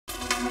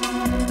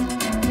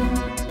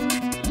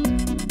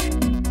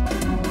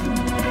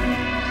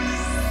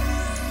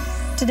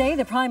Today,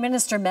 the Prime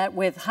Minister met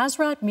with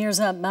Hazrat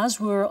Mirza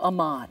Masroor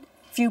Ahmad.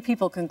 Few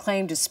people can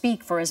claim to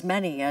speak for as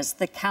many as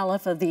the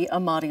Caliph of the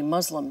Ahmadi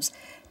Muslims,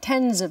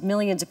 tens of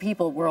millions of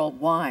people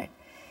worldwide.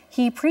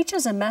 He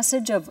preaches a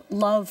message of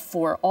love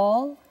for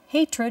all,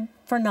 hatred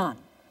for none.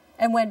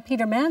 And when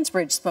Peter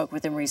Mansbridge spoke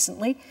with him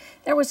recently,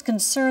 there was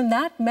concern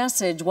that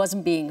message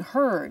wasn't being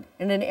heard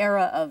in an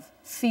era of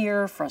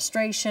fear,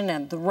 frustration,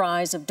 and the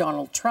rise of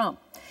Donald Trump.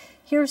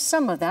 Here's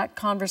some of that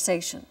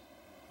conversation.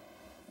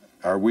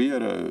 Are we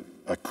at a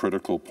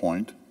critical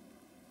point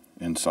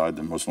inside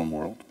the Muslim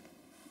world?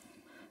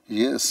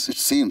 Yes, it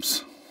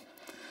seems.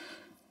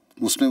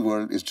 Muslim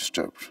world is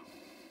disturbed.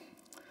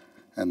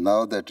 And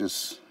now that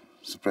is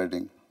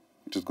spreading,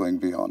 it is going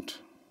beyond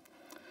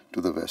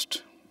to the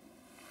West.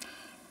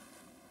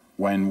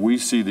 When we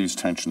see these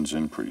tensions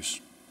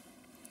increase,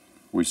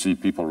 we see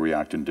people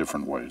react in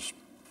different ways.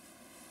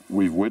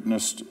 We've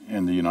witnessed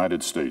in the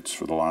United States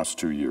for the last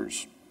 2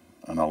 years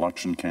an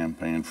election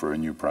campaign for a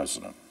new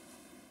president.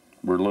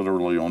 We're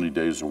literally only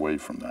days away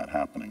from that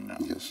happening now.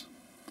 Yes.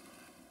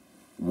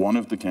 One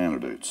of the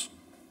candidates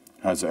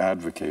has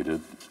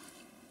advocated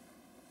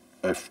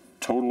a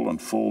total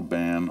and full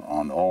ban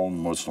on all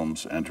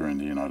Muslims entering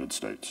the United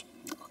States.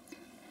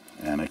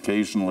 And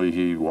occasionally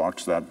he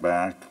walks that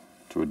back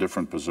to a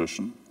different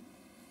position,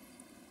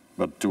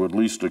 but to at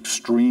least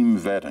extreme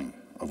vetting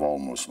of all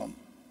Muslim.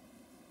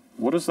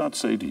 What does that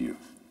say to you?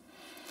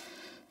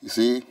 You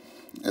see,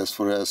 as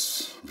far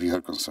as we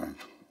are concerned,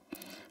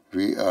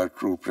 we are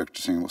true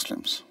practicing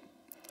Muslims.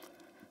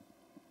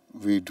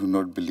 We do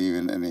not believe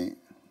in any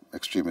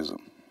extremism.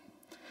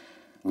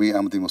 We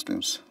Ahmadi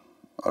Muslims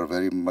are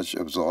very much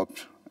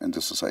absorbed in the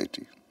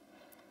society.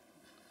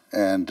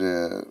 And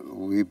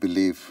we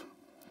believe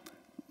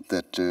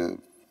that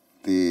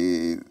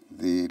the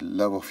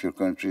love of your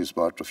country is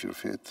part of your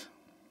faith.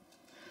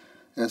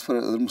 As far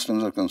as other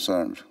Muslims are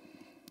concerned,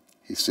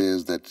 he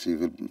says that he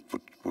will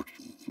put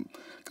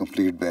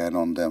complete ban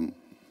on them.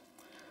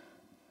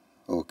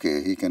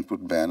 Okay, he can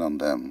put ban on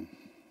them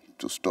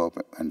to stop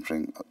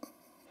entering.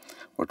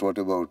 But what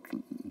about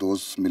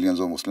those millions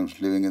of Muslims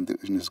living in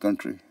his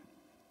country?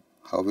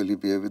 How will he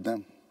behave with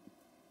them?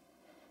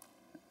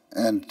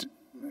 And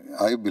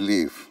I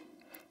believe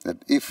that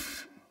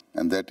if,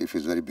 and that if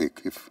is very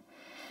big, if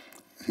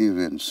he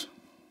wins,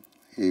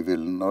 he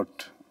will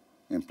not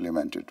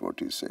implement it, what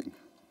he's saying.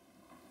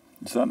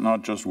 Is that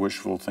not just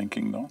wishful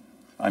thinking, though?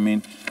 I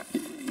mean,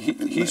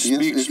 he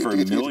speaks for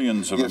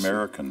millions of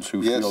Americans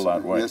who feel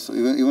that way. Yes,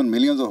 even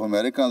millions of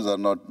Americans are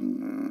not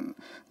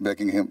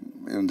backing him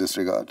in this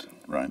regard.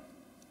 Right.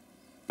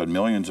 But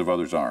millions of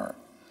others are.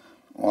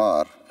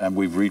 Are. And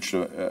we've reached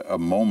a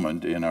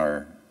moment in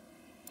our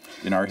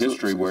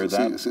history where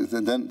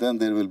then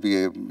there will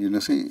be a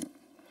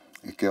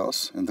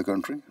chaos in the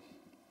country.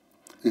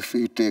 If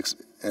he takes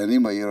any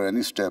measure,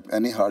 any step,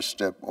 any harsh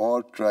step,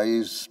 or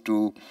tries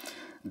to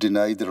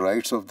deny the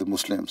rights of the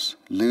Muslims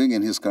living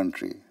in his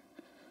country,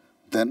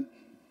 then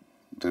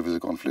there is a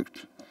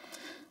conflict.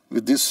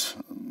 With this,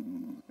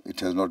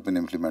 it has not been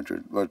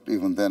implemented. But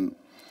even then,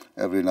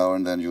 every now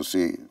and then you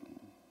see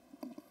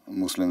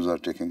Muslims are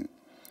taking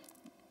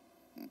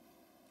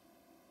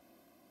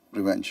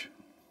revenge.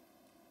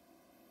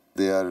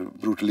 They are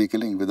brutally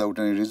killing without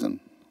any reason.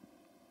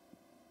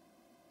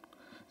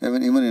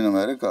 Even in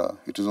America,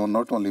 it is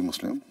not only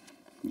Muslim.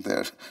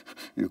 There,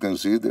 you can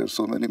see there are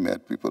so many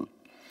mad people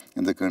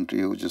in the country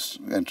who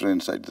just enter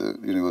inside the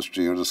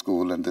university or the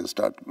school and they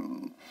start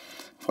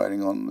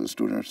firing on the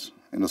students,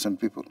 innocent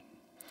people.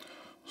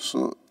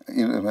 So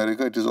in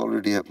America, it is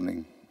already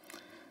happening.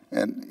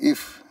 And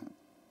if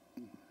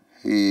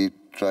he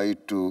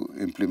tried to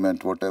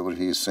implement whatever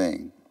he is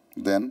saying,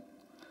 then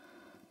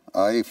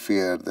I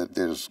fear that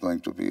there is going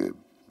to be a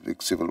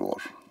big civil war.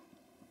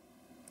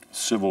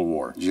 Civil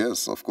war?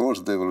 Yes, of course,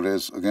 they will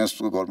raise against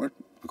the government,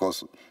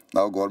 because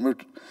now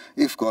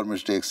if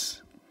government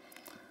takes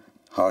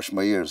harsh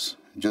measures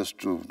just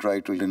to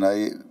try to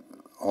deny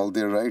all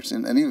their rights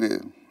in any way,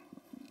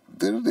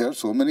 there are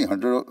so many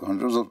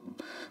hundreds of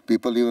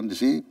people even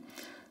see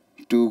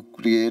to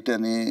create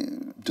any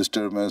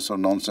disturbance or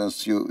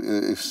nonsense.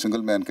 If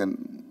single man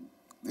can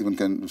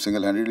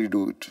single-handedly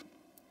do it.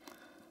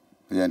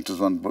 He enters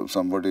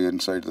somebody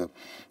inside the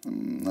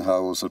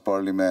house or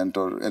parliament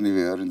or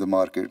anywhere in the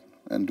market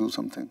and do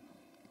something.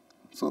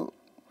 So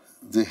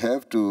they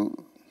have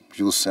to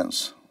use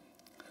sense.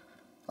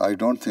 I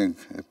don't think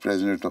a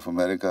president of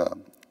America,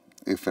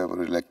 if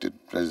ever elected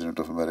president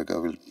of America,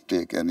 will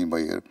take any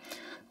measure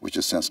which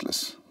is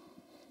senseless.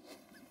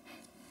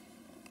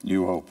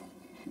 You hope.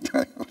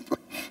 I hope.